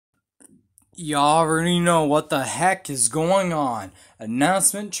Y'all already know what the heck is going on.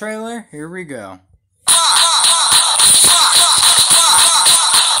 Announcement trailer, here we go.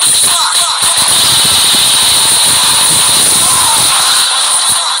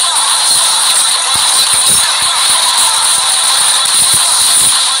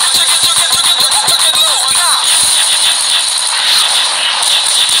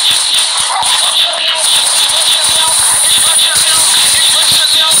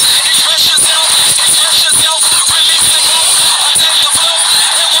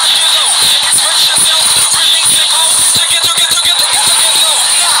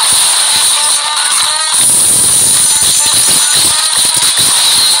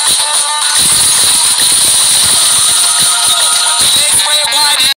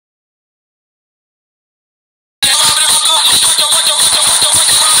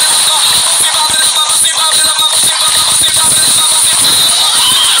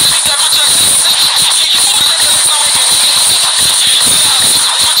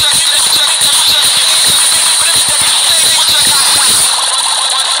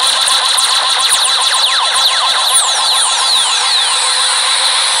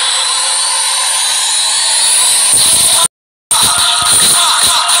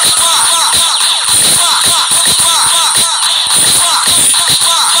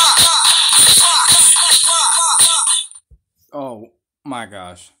 Oh my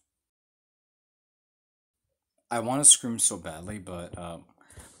gosh. I want to scream so badly, but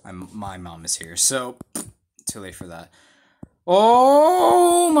my mom is here, so too late for that.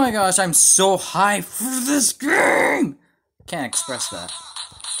 Oh my gosh, I'm so hyped for this game! Can't express that.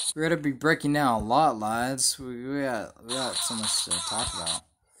 We're gonna be breaking down a lot, lads. We got so much to talk about.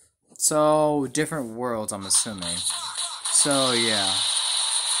 So, different worlds, I'm assuming. So, yeah.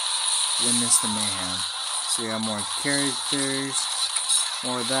 Witness the mayhem. So, we got more characters,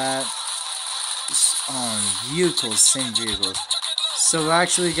 more of that. Vehicles, same vehicles. So, we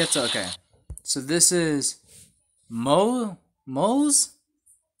actually get to, okay. So, this is Moze,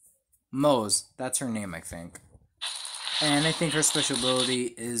 that's her name, I think. And I think her special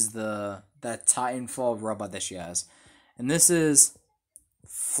ability is that Titanfall robot that she has. And this is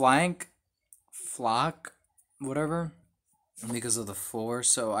Flock, whatever, because of the 4,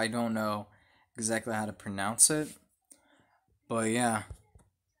 so I don't know exactly how to pronounce it. But yeah.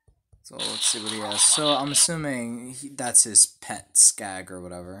 So let's see what he has. So I'm assuming that's his pet Skag or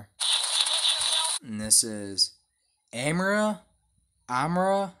whatever. And this is Amara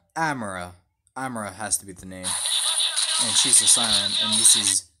has to be the name. And she's the siren. And this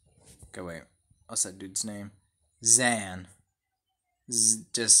is... Okay, wait. What's that dude's name? Zan.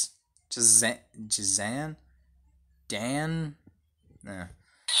 Just Zan? Dan? Nah.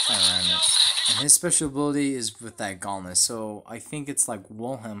 And his special ability is with that gauntlet. So I think it's like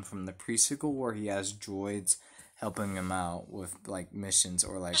Wilhelm from the pre-sequel where he has droids helping him out with like missions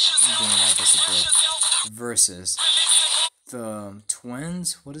or like doing all this support. Versus the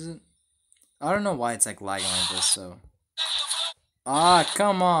twins? What is it? I don't know why it's like lagging like this, so... Ah,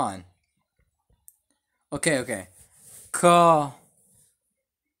 come on. Okay. Calypso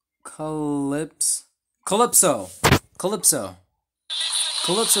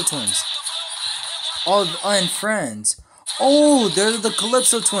twins. Oh, and friends. Oh, they're the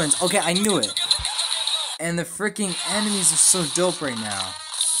Calypso twins. Okay, I knew it. And the freaking enemies are so dope right now.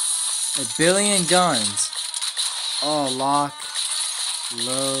 A billion guns. Oh, lock.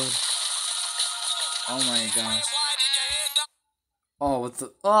 Load. Oh my gosh. Oh, what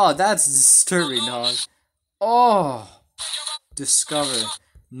the... Oh, that's disturbing, dog. Oh. Discover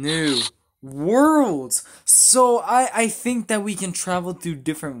new worlds. So, I think that we can travel through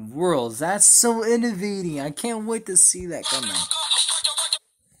different worlds. That's so innovating. I can't wait to see that coming.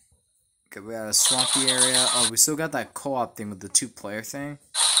 Okay, we got a swampy area. Oh, we still got that co-op thing with the 2-player thing.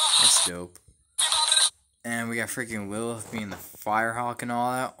 That's dope. And we got freaking Lilith being the Firehawk and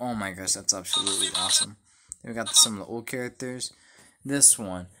all that. Oh my gosh, that's absolutely awesome. Then we got some of the old characters. This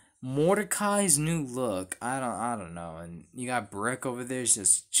one, Mordecai's new look. I don't know. And you got Brick over there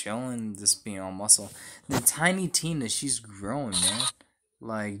just chilling, just being all muscle. The Tiny Tina, she's growing, man.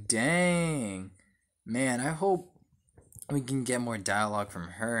 Like, dang. Man, I hope we can get more dialogue from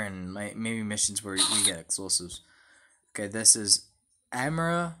her and maybe missions where we get explosives. Okay, this is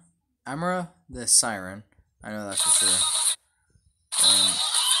Amara, the Siren. I know that for sure.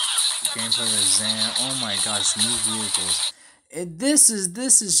 Gameplay with Zan. Oh my gosh, new vehicles. This is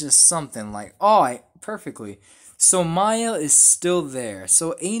just something like, perfectly. So Maya is still there.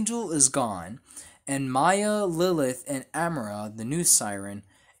 So Angel is gone. And Maya, Lilith, and Amara, the new siren,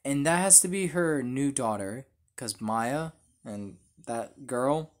 and that has to be her new daughter. Because Maya and that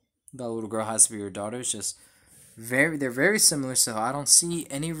girl, the little girl has to be your daughter. It's just they're very similar, so I don't see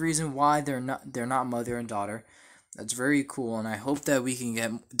any reason why they're not mother and daughter. That's very cool, and I hope that we can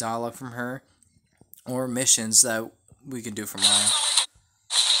get dialogue from her or missions that we can do from her.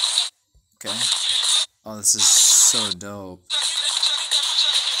 Okay. Oh, this is so dope.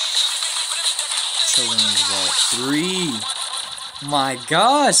 Children's Vault 3. My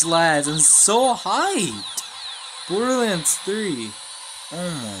gosh, lads, I'm so hyped. Borderlands 3. Oh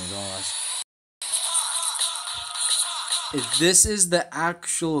my gosh. If this is the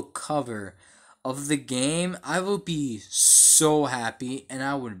actual cover of the game, I will be so happy and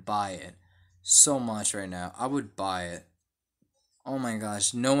I would buy it so much right now. I would buy it. Oh my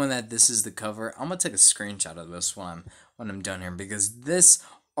gosh, knowing that this is the cover, I'm gonna take a screenshot of this when I'm done here because this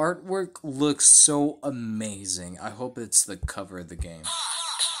artwork looks so amazing. I hope it's the cover of the game.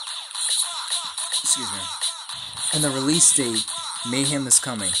 Excuse me. And the release date, Mayhem is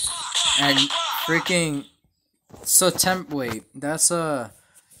coming. And freaking September. Wait, that's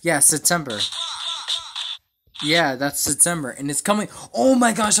yeah, September. Yeah, that's September, and it's coming. Oh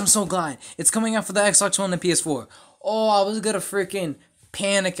my gosh, I'm so glad it's coming out for the Xbox One and PS4. Oh, I was gonna freaking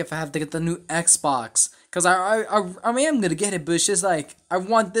panic if I have to get the new Xbox, cause I mean I'm gonna get it, but it's just like I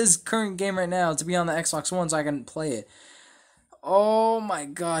want this current game right now to be on the Xbox One so I can play it. Oh my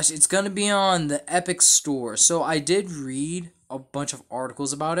gosh, it's gonna be on the Epic Store. So I did read a bunch of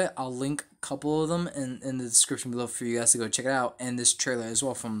articles about it. I'll link a couple of them in the description below for you guys to go check it out. And this trailer as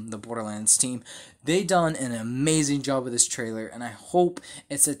well from the Borderlands team. They done an amazing job with this trailer, and I hope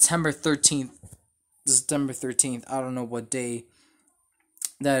it's September 13th. September 13th. I don't know what day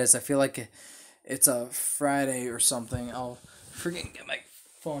that is. I feel like it's a Friday or something. I'll freaking get my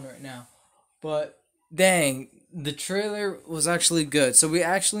phone right now. But dang, the trailer was actually good. So we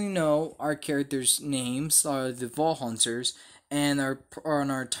actually know our characters' names are the Vault Hunters, and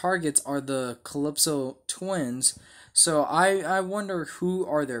our targets are the Calypso twins. So I wonder who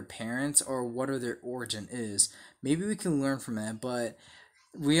are their parents or what are their origin is. Maybe we can learn from that, but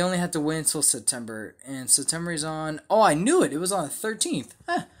we only have to wait until September, and September is on. Oh, I knew it. It was on the 13th.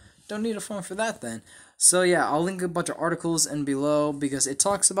 Don't need a phone for that then. So yeah, I'll link a bunch of articles in below because it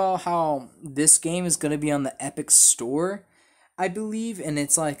talks about how this game is going to be on the Epic Store, I believe, and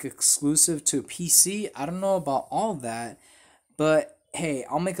it's like exclusive to PC. I don't know about all that, but hey,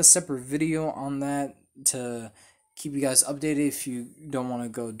 I'll make a separate video on that to keep you guys updated if you don't want to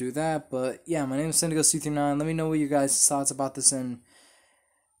go do that. But yeah, my name is Syndigo C39. Let me know what you guys' thoughts about this and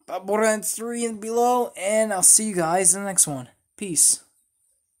about Borderlands 3 and below, and I'll see you guys in the next one. Peace.